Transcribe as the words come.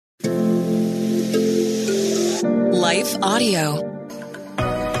Life Audio.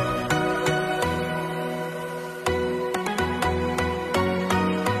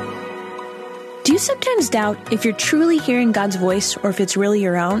 Do you sometimes doubt if you're truly hearing God's voice or if it's really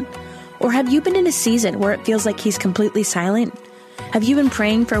your own? Or have you been in a season where it feels like He's completely silent? Have you been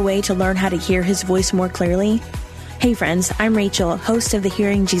praying for a way to learn how to hear His voice more clearly? Hey friends, I'm Rachel, host of the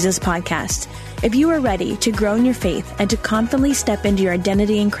Hearing Jesus podcast. If you are ready to grow in your faith and to confidently step into your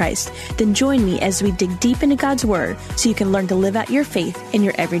identity in Christ, then join me as we dig deep into God's Word so you can learn to live out your faith in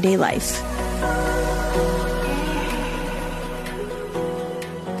your everyday life.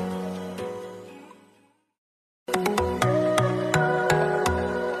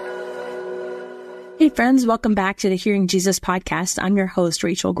 Hey friends, welcome back to the Hearing Jesus podcast. I'm your host,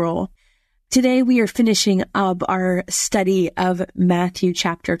 Rachel Grohl. Today we are finishing up our study of Matthew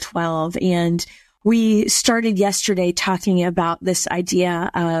chapter 12, and we started yesterday talking about this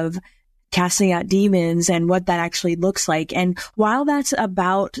idea of casting out demons and what that actually looks like. And while that's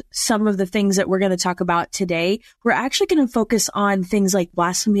about some of the things that we're going to talk about today, we're actually going to focus on things like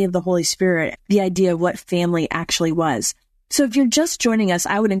blasphemy of the Holy Spirit, the idea of what family actually was. So if you're just joining us,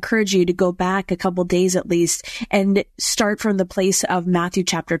 I would encourage you to go back a couple days at least and start from the place of Matthew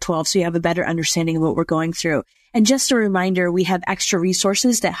chapter 12 so you have a better understanding of what we're going through. And just a reminder, we have extra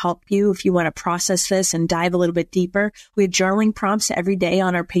resources that help you if you want to process this and dive a little bit deeper. We have journaling prompts every day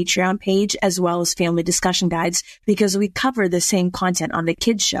on our Patreon page as well as family discussion guides because we cover the same content on the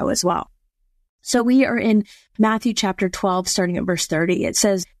kids show as well. So we are in Matthew chapter 12, starting at verse 30. It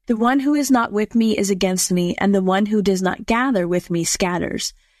says, "The one who is not with me is against me, and the one who does not gather with me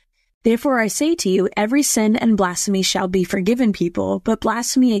scatters. Therefore I say to you, every sin and blasphemy shall be forgiven people, but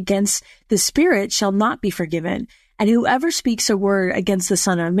blasphemy against the Spirit shall not be forgiven. And whoever speaks a word against the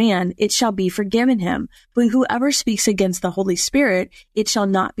Son of Man, it shall be forgiven him. But whoever speaks against the Holy Spirit, it shall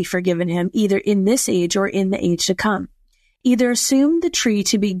not be forgiven him, either in this age or in the age to come. Either assume the tree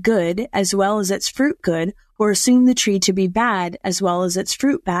to be good as well as its fruit good, or assume the tree to be bad as well as its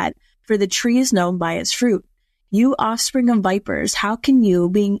fruit bad, for the tree is known by its fruit. You offspring of vipers, how can you,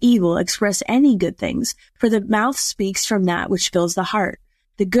 being evil, express any good things? For the mouth speaks from that which fills the heart.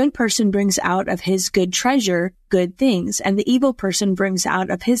 The good person brings out of his good treasure good things, and the evil person brings out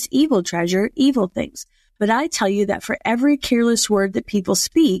of his evil treasure evil things. But I tell you that for every careless word that people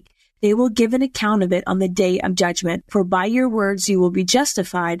speak, they will give an account of it on the day of judgment. For by your words you will be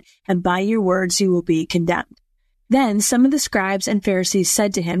justified, and by your words you will be condemned." Then some of the scribes and Pharisees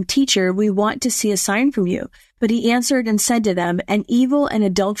said to him, "Teacher, we want to see a sign from you." But he answered and said to them, "An evil and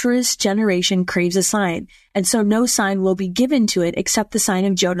adulterous generation craves a sign, and so no sign will be given to it except the sign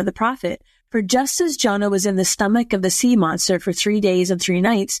of Jonah the prophet. For just as Jonah was in the stomach of the sea monster for 3 days and 3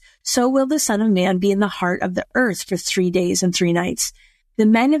 nights, so will the Son of Man be in the heart of the earth for 3 days and 3 nights. The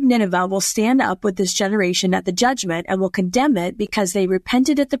men of Nineveh will stand up with this generation at the judgment and will condemn it because they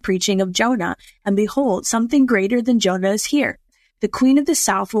repented at the preaching of Jonah. And behold, something greater than Jonah is here. The queen of the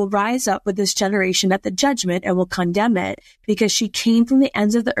south will rise up with this generation at the judgment and will condemn it because she came from the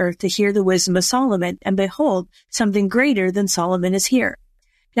ends of the earth to hear the wisdom of Solomon. And behold, something greater than Solomon is here.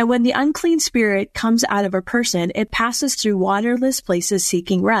 Now when the unclean spirit comes out of a person, it passes through waterless places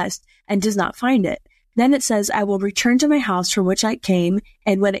seeking rest and does not find it. Then it says, I will return to my house from which I came,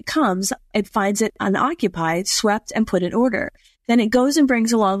 and when it comes, it finds it unoccupied, swept, and put in order. Then it goes and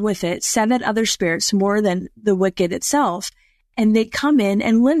brings along with it 7 other spirits more than the wicked itself, and they come in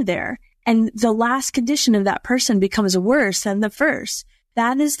and live there. And the last condition of that person becomes worse than the first.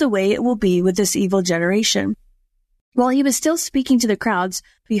 That is the way it will be with this evil generation. While he was still speaking to the crowds,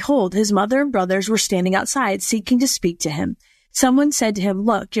 behold, his mother and brothers were standing outside, seeking to speak to him. Someone said to him,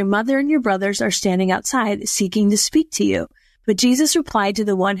 "Look, your mother and your brothers are standing outside, seeking to speak to you." But Jesus replied to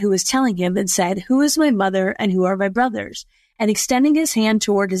the one who was telling him and said, "Who is my mother and who are my brothers?" And extending his hand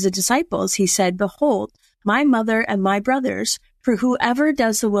toward his disciples, he said, "Behold, my mother and my brothers, for whoever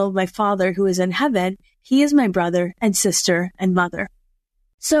does the will of my Father who is in heaven, he is my brother and sister and mother."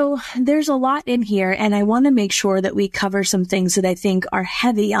 So there's a lot in here, and I want to make sure that we cover some things that I think are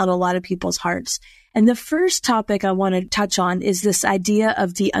heavy on a lot of people's hearts. And the first topic I want to touch on is this idea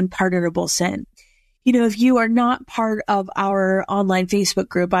of the unpardonable sin. You know, if you are not part of our online Facebook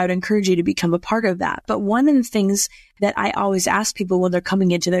group, I would encourage you to become a part of that. But one of the things that I always ask people when they're coming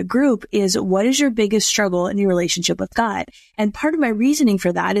into the group is, what is your biggest struggle in your relationship with God? And part of my reasoning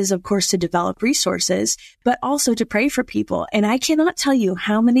for that is, of course, to develop resources, but also to pray for people. And I cannot tell you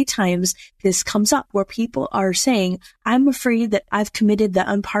how many times this comes up where people are saying, I'm afraid that I've committed the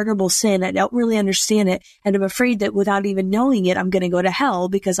unpardonable sin. I don't really understand it. And I'm afraid that without even knowing it, I'm going to go to hell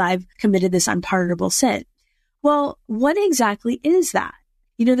because I've committed this unpardonable sin. Well, what exactly is that?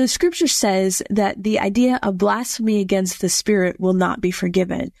 The scripture says that the idea of blasphemy against the Spirit will not be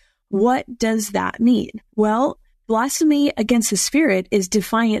forgiven. What does that mean? Well, blasphemy against the Spirit is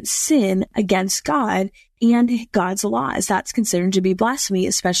defiant sin against God and God's laws. That's considered to be blasphemy,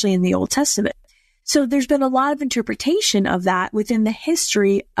 especially in the Old Testament. So there's been a lot of interpretation of that within the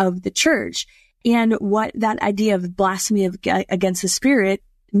history of the church and what that idea of blasphemy against the Spirit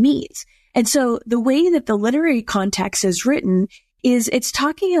means. And so the way that the literary context is written is it's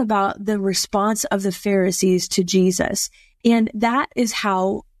talking about the response of the Pharisees to Jesus. And that is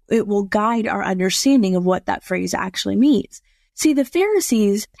how it will guide our understanding of what that phrase actually means. See, the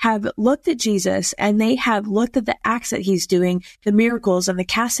Pharisees have looked at Jesus and they have looked at the acts that he's doing, the miracles and the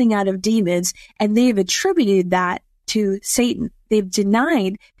casting out of demons, and they've attributed that to Satan. They've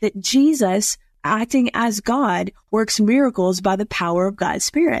denied that Jesus, acting as God, works miracles by the power of God's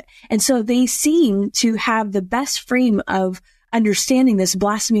Spirit. And so they seem to have the best frame of understanding this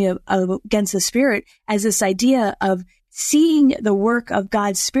blasphemy against the Spirit as this idea of seeing the work of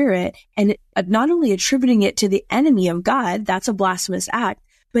God's Spirit and not only attributing it to the enemy of God, that's a blasphemous act,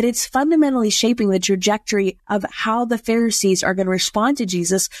 but it's fundamentally shaping the trajectory of how the Pharisees are going to respond to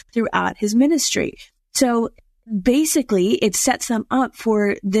Jesus throughout his ministry. So basically, it sets them up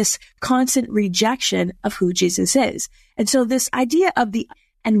for this constant rejection of who Jesus is. And so this idea of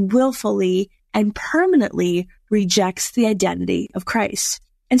and willfully and permanently rejects the identity of Christ.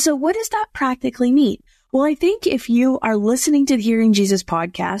 And so what does that practically mean? Well, I think if you are listening to the Hearing Jesus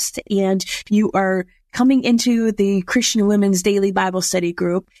podcast and you are coming into the Christian Women's Daily Bible Study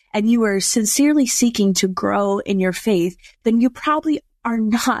group and you are sincerely seeking to grow in your faith, then you probably are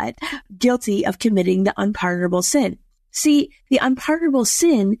not guilty of committing the unpardonable sin. See, the unpardonable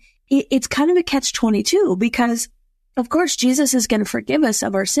sin, it's kind of a catch-22 because, of course, Jesus is going to forgive us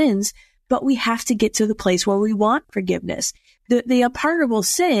of our sins, but we have to get to the place where we want forgiveness. The unpardonable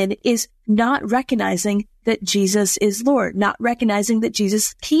sin is not recognizing that Jesus is Lord, not recognizing that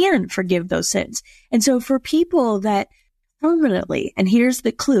Jesus can forgive those sins. And so for people that permanently, and here's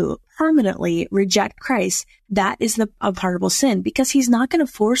the clue, permanently reject Christ, that is the unpardonable sin because he's not going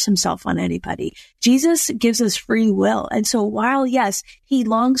to force himself on anybody. Jesus gives us free will. And so while, yes, he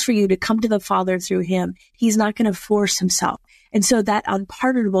longs for you to come to the Father through him, he's not going to force himself. And so that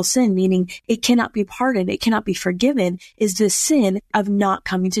unpardonable sin, meaning it cannot be pardoned, it cannot be forgiven, is the sin of not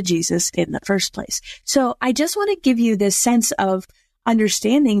coming to Jesus in the first place. So I just want to give you this sense of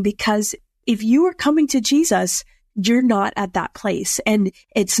understanding because if you are coming to Jesus, you're not at that place and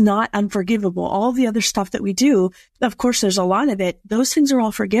it's not unforgivable. All the other stuff that we do, of course, there's a lot of it. Those things are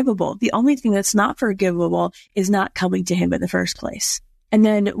all forgivable. The only thing that's not forgivable is not coming to him in the first place. And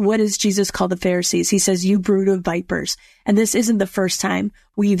then what does Jesus call the Pharisees? He says, you brood of vipers. And this isn't the first time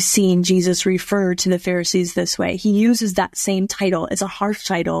we've seen Jesus refer to the Pharisees this way. He uses that same title. It's a harsh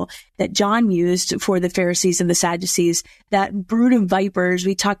title that John used for the Pharisees and the Sadducees. That brood of vipers,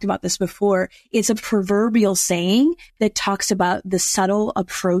 we talked about this before. It's a proverbial saying that talks about the subtle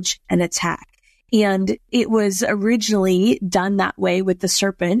approach and attack. And it was originally done that way with the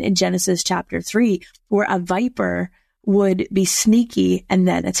serpent in Genesis chapter 3, where a viper would be sneaky and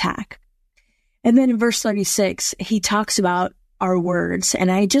then attack. And then in verse 36, he talks about our words.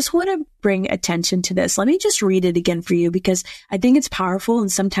 And I just want to bring attention to this. Let me just read it again for you because I think it's powerful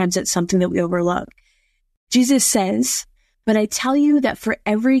and sometimes it's something that we overlook. Jesus says, but I tell you that for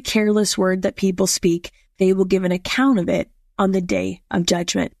every careless word that people speak, they will give an account of it on the day of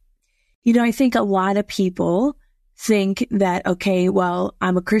judgment. I think a lot of people think that, okay, well,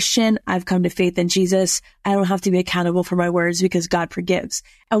 I'm a Christian. I've come to faith in Jesus. I don't have to be accountable for my words because God forgives.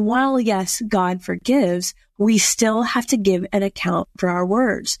 And while, yes, God forgives, we still have to give an account for our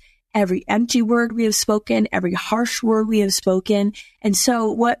words. Every empty word we have spoken, every harsh word we have spoken. And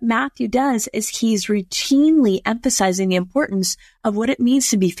so what Matthew does is he's routinely emphasizing the importance of what it means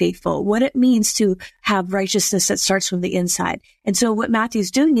to be faithful, what it means to have righteousness that starts from the inside. And so what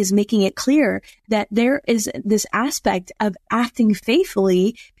Matthew's doing is making it clear that there is this aspect of acting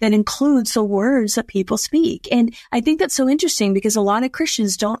faithfully that includes the words that people speak. And I think that's so interesting because a lot of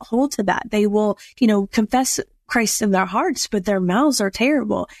Christians don't hold to that. They will, confess Christ in their hearts, but their mouths are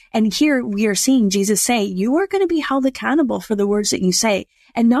terrible. And here we are seeing Jesus say, you are going to be held accountable for the words that you say.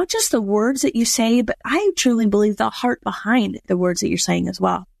 And not just the words that you say, but I truly believe the heart behind the words that you're saying as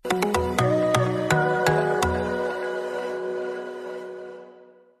well.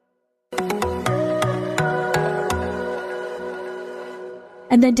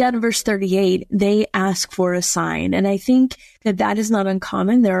 And then down in verse 38, they ask for a sign. And I think that is not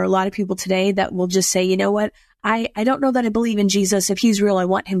uncommon. There are a lot of people today that will just say, you know what? I don't know that I believe in Jesus. If he's real, I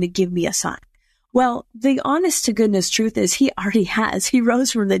want him to give me a sign. Well, the honest to goodness truth is he already has. He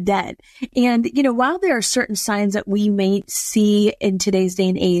rose from the dead. And, while there are certain signs that we may see in today's day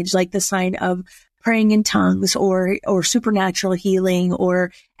and age, like the sign of praying in tongues or supernatural healing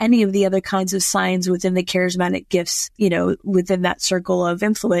or any of the other kinds of signs within the charismatic gifts, within that circle of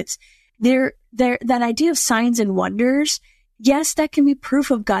influence, that idea of signs and wonders, yes, that can be proof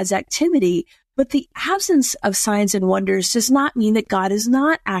of God's activity. But the absence of signs and wonders does not mean that God is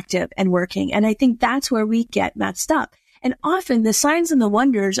not active and working. And I think that's where we get messed up. And often the signs and the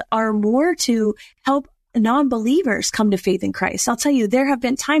wonders are more to help non-believers come to faith in Christ. I'll tell you, there have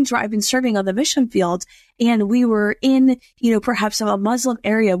been times where I've been serving on the mission field and we were in, perhaps a Muslim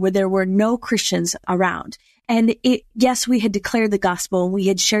area where there were no Christians around. And yes, we had declared the gospel and we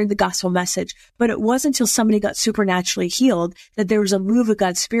had shared the gospel message, but it wasn't until somebody got supernaturally healed that there was a move of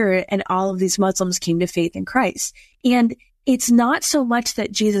God's Spirit and all of these Muslims came to faith in Christ. And it's not so much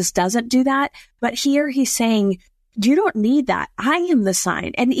that Jesus doesn't do that, but here he's saying, you don't need that. I am the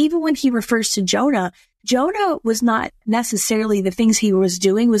sign. And even when he refers to Jonah was not necessarily the things he was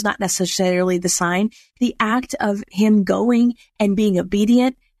doing was not necessarily the sign. The act of him going and being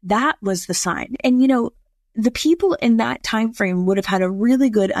obedient, that was the sign. And the people in that time frame would have had a really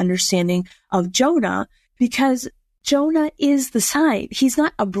good understanding of Jonah because Jonah is the sign. He's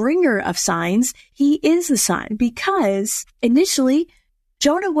not a bringer of signs. He is the sign because initially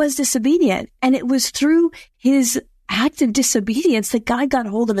Jonah was disobedient, and it was through his act of disobedience that God got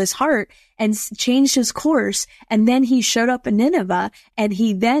hold of his heart and changed his course. And then he showed up in Nineveh, and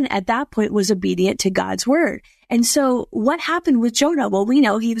he then at that point was obedient to God's word. And so what happened with Jonah? Well, we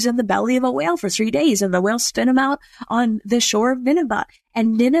know he was in the belly of a whale for 3 days, and the whale spit him out on the shore of Nineveh.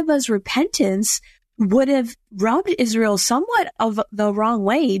 And Nineveh's repentance would have rubbed Israel somewhat of the wrong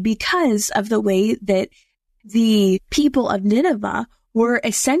way because of the way that the people of Nineveh were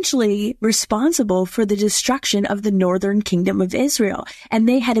essentially responsible for the destruction of the northern kingdom of Israel. And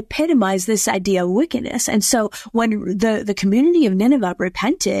they had epitomized this idea of wickedness. And so when the community of Nineveh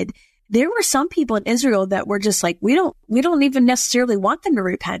repented, there were some people in Israel that were just like, we don't even necessarily want them to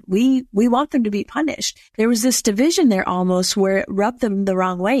repent. We want them to be punished. There was this division there almost where it rubbed them the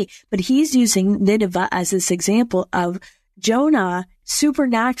wrong way. But he's using Nineveh as this example of Jonah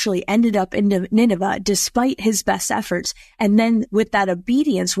supernaturally ended up in Nineveh despite his best efforts. And then with that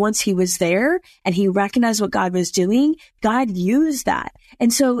obedience, once he was there and he recognized what God was doing, God used that.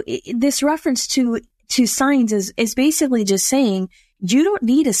 And so this reference to signs is basically just saying, you don't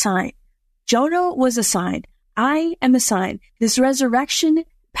need a sign. Jonah was a sign. I am a sign. This resurrection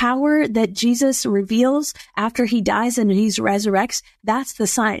power that Jesus reveals after he dies and he resurrects, that's the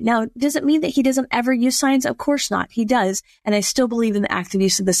sign. Now, does it mean that he doesn't ever use signs? Of course not. He does. And I still believe in the active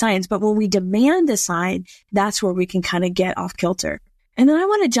use of the signs. But when we demand a sign, that's where we can kind of get off kilter. And then I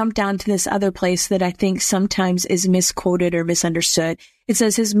want to jump down to this other place that I think sometimes is misquoted or misunderstood. It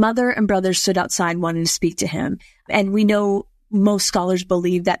says his mother and brothers stood outside wanting to speak to him. And we know most scholars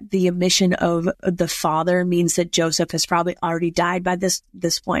believe that the omission of the father means that Joseph has probably already died by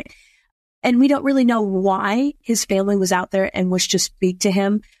this point. And we don't really know why his family was out there and wished to speak to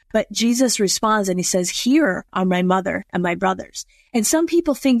him. But Jesus responds and he says, here are my mother and my brothers. And some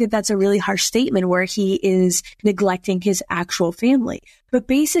people think that that's a really harsh statement where he is neglecting his actual family. But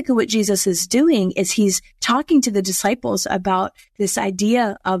basically what Jesus is doing is he's talking to the disciples about this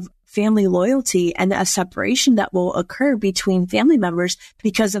idea of family loyalty and a separation that will occur between family members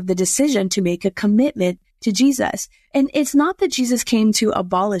because of the decision to make a commitment to Jesus. And it's not that Jesus came to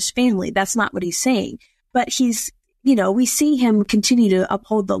abolish family. That's not what he's saying. But he's, we see him continue to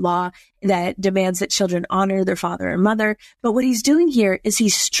uphold the law that demands that children honor their father and mother. But what he's doing here is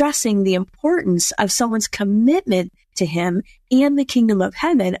he's stressing the importance of someone's commitment to him and the kingdom of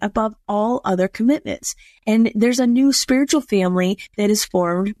heaven above all other commitments. And there's a new spiritual family that is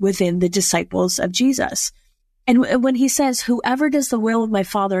formed within the disciples of Jesus. And when he says, whoever does the will of my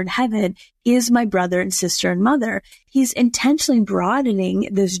Father in heaven is my brother and sister and mother, he's intentionally broadening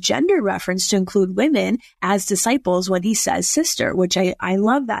this gender reference to include women as disciples when he says sister, which I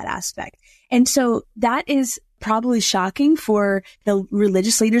love that aspect. And so that is probably shocking for the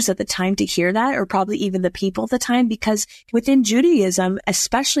religious leaders at the time to hear that, or probably even the people at the time, because within Judaism,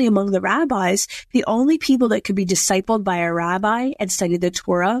 especially among the rabbis, the only people that could be discipled by a rabbi and study the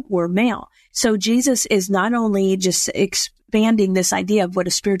Torah were male. So Jesus is not only just expanding this idea of what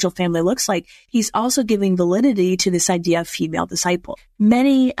a spiritual family looks like, he's also giving validity to this idea of female disciple.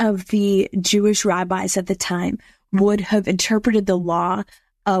 Many of the Jewish rabbis at the time would have interpreted the law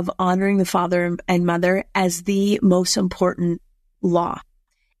of honoring the father and mother as the most important law.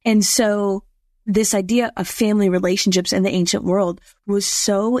 And so this idea of family relationships in the ancient world was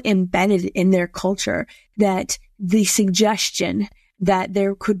so embedded in their culture that the suggestion that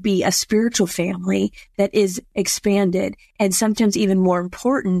there could be a spiritual family that is expanded and sometimes even more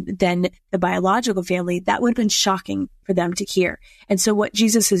important than the biological family, that would have been shocking for them to hear. And so what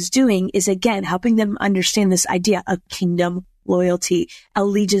Jesus is doing is, again, helping them understand this idea of kingdom loyalty,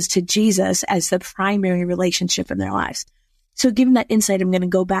 allegiance to Jesus as the primary relationship in their lives. So given that insight, I'm going to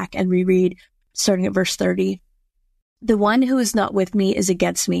go back and reread starting at verse 30. The one who is not with me is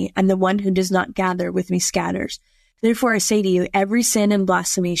against me, and the one who does not gather with me scatters. Therefore I say to you, every sin and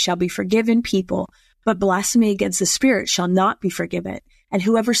blasphemy shall be forgiven people, but blasphemy against the Spirit shall not be forgiven. And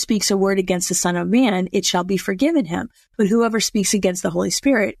whoever speaks a word against the Son of Man, it shall be forgiven him. But whoever speaks against the Holy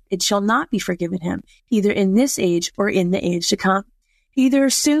Spirit, it shall not be forgiven him, either in this age or in the age to come. Either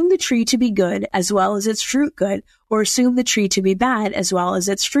assume the tree to be good as well as its fruit good, or assume the tree to be bad as well as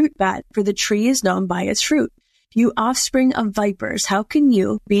its fruit bad, for the tree is known by its fruit. You offspring of vipers, how can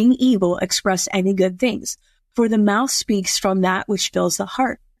you, being evil, express any good things? For the mouth speaks from that which fills the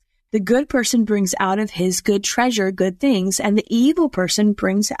heart. The good person brings out of his good treasure good things, and the evil person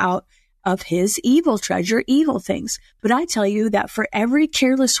brings out of his evil treasure evil things. But I tell you that for every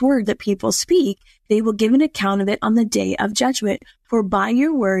careless word that people speak, they will give an account of it on the day of judgment. For by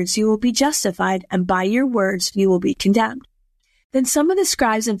your words you will be justified, and by your words you will be condemned. Then some of the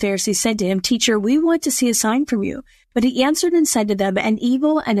scribes and Pharisees said to him, Teacher, we want to see a sign from you. But he answered and said to them, An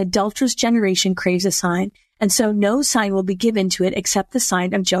evil and adulterous generation craves a sign, and so no sign will be given to it except the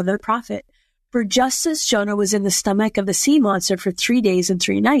sign of Jonah the prophet. For just as Jonah was in the stomach of the sea monster for 3 days and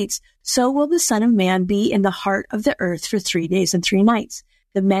 3 nights, so will the Son of Man be in the heart of the earth for 3 days and 3 nights.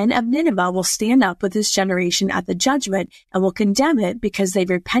 The men of Nineveh will stand up with this generation at the judgment and will condemn it because they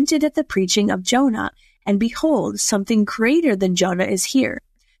repented at the preaching of Jonah. And behold, something greater than Jonah is here.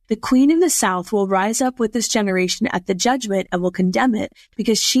 The queen of the south will rise up with this generation at the judgment and will condemn it,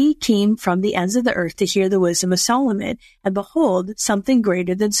 because she came from the ends of the earth to hear the wisdom of Solomon. And behold, something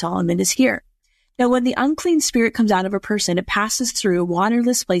greater than Solomon is here. Now when the unclean spirit comes out of a person, it passes through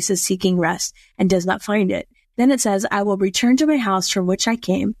waterless places seeking rest and does not find it. Then it says, I will return to my house from which I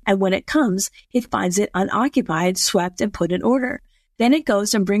came. And when it comes, it finds it unoccupied, swept, and put in order. Then it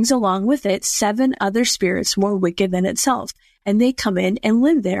goes and brings along with it 7 other spirits more wicked than itself. And they come in and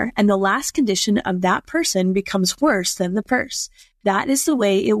live there. And the last condition of that person becomes worse than the first. That is the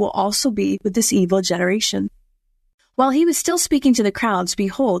way it will also be with this evil generation. While he was still speaking to the crowds,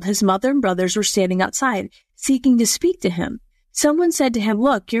 behold, his mother and brothers were standing outside, seeking to speak to him. Someone said to him,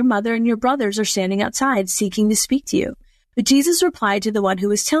 Look, your mother and your brothers are standing outside, seeking to speak to you. But Jesus replied to the one who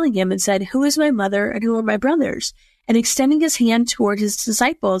was telling him and said, Who is my mother and who are my brothers? And extending his hand toward his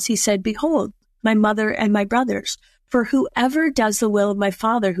disciples, he said, Behold, my mother and my brothers. For whoever does the will of my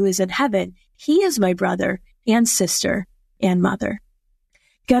Father who is in heaven, he is my brother and sister and mother.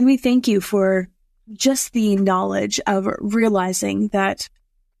 God, we thank you for just the knowledge of realizing that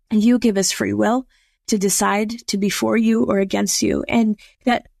you give us free will to decide to be for you or against you. And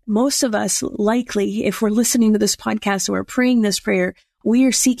that most of us likely, if we're listening to this podcast and we're praying this prayer, we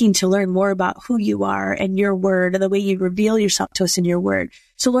are seeking to learn more about who you are and your word and the way you reveal yourself to us in your word.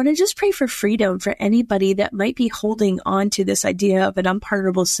 So Lord, I just pray for freedom for anybody that might be holding on to this idea of an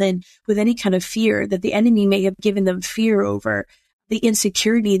unpardonable sin with any kind of fear that the enemy may have given them fear over, the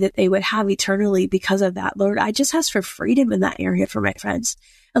insecurity that they would have eternally because of that. Lord, I just ask for freedom in that area for my friends.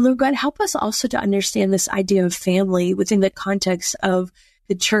 And Lord God, help us also to understand this idea of family within the context of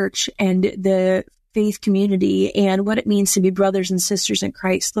the church and the faith community and what it means to be brothers and sisters in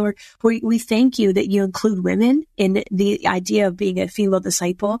Christ. Lord, we thank you that you include women in the idea of being a female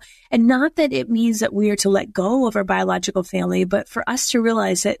disciple, and not that it means that we are to let go of our biological family, but for us to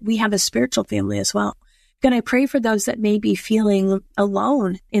realize that we have a spiritual family as well. God, I pray for those that may be feeling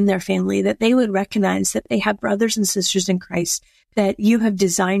alone in their family, that they would recognize that they have brothers and sisters in Christ, that you have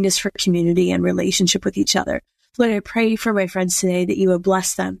designed us for community and relationship with each other. Lord, I pray for my friends today that you would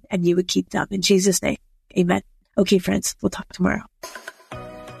bless them and you would keep them. In Jesus' name, amen. Okay, friends, we'll talk tomorrow.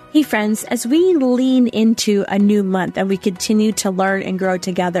 Hey, friends, as we lean into a new month and we continue to learn and grow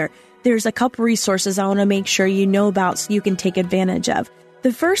together, there's a couple resources I want to make sure you know about so you can take advantage of.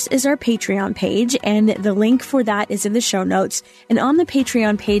 The first is our Patreon page, and the link for that is in the show notes. And on the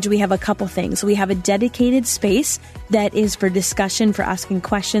Patreon page, we have a couple things. We have a dedicated space that is for discussion, for asking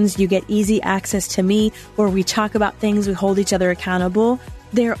questions. You get easy access to me where we talk about things, we hold each other accountable.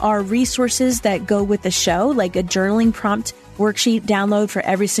 There are resources that go with the show, like a journaling prompt worksheet download for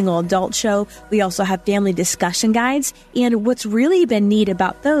every single adult show. We also have family discussion guides. And what's really been neat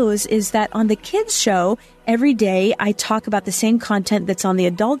about those is that on the kids show, every day I talk about the same content that's on the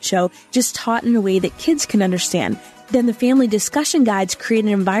adult show, just taught in a way that kids can understand. Then the family discussion guides create an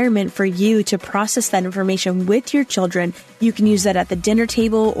environment for you to process that information with your children. You can use that at the dinner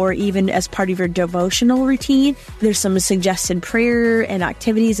table or even as part of your devotional routine. There's some suggested prayer and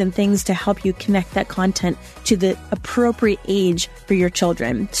activities and things to help you connect that content to the appropriate age for your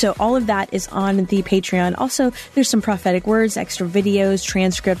children. So all of that is on the Patreon. Also, there's some prophetic words, extra videos,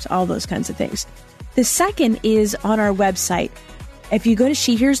 transcripts, all those kinds of things. The second is on our website. If you go to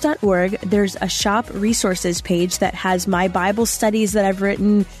shehears.org, there's a shop resources page that has my Bible studies that I've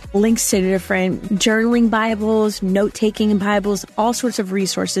written, links to different journaling Bibles, note-taking Bibles, all sorts of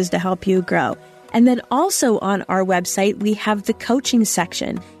resources to help you grow. And then also on our website, we have the coaching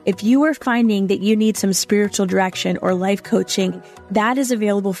section. If you are finding that you need some spiritual direction or life coaching, that is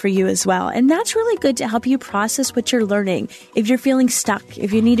available for you as well. And that's really good to help you process what you're learning. If you're feeling stuck,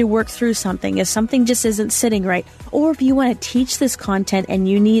 if you need to work through something, if something just isn't sitting right, or if you want to teach this content and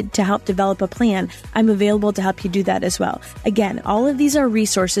you need to help develop a plan, I'm available to help you do that as well. Again, all of these are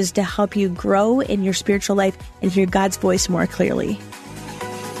resources to help you grow in your spiritual life and hear God's voice more clearly.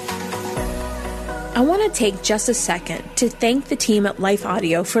 I want to take just a second to thank the team at Life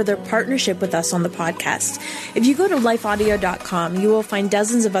Audio for their partnership with us on the podcast. If you go to lifeaudio.com, you will find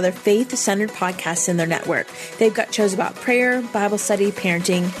dozens of other faith-centered podcasts in their network. They've got shows about prayer, Bible study,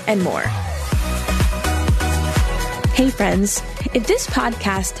 parenting, and more. Hey friends, if this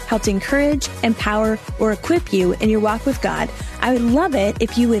podcast helped encourage, empower, or equip you in your walk with God, I would love it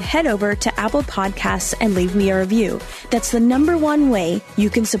if you would head over to Apple Podcasts and leave me a review. That's the number one way you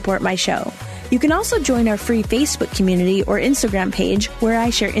can support my show. You can also join our free Facebook community or Instagram page where I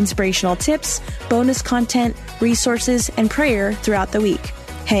share inspirational tips, bonus content, resources, and prayer throughout the week.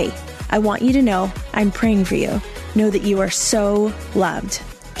 Hey, I want you to know I'm praying for you. Know that you are so loved.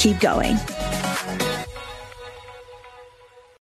 Keep going.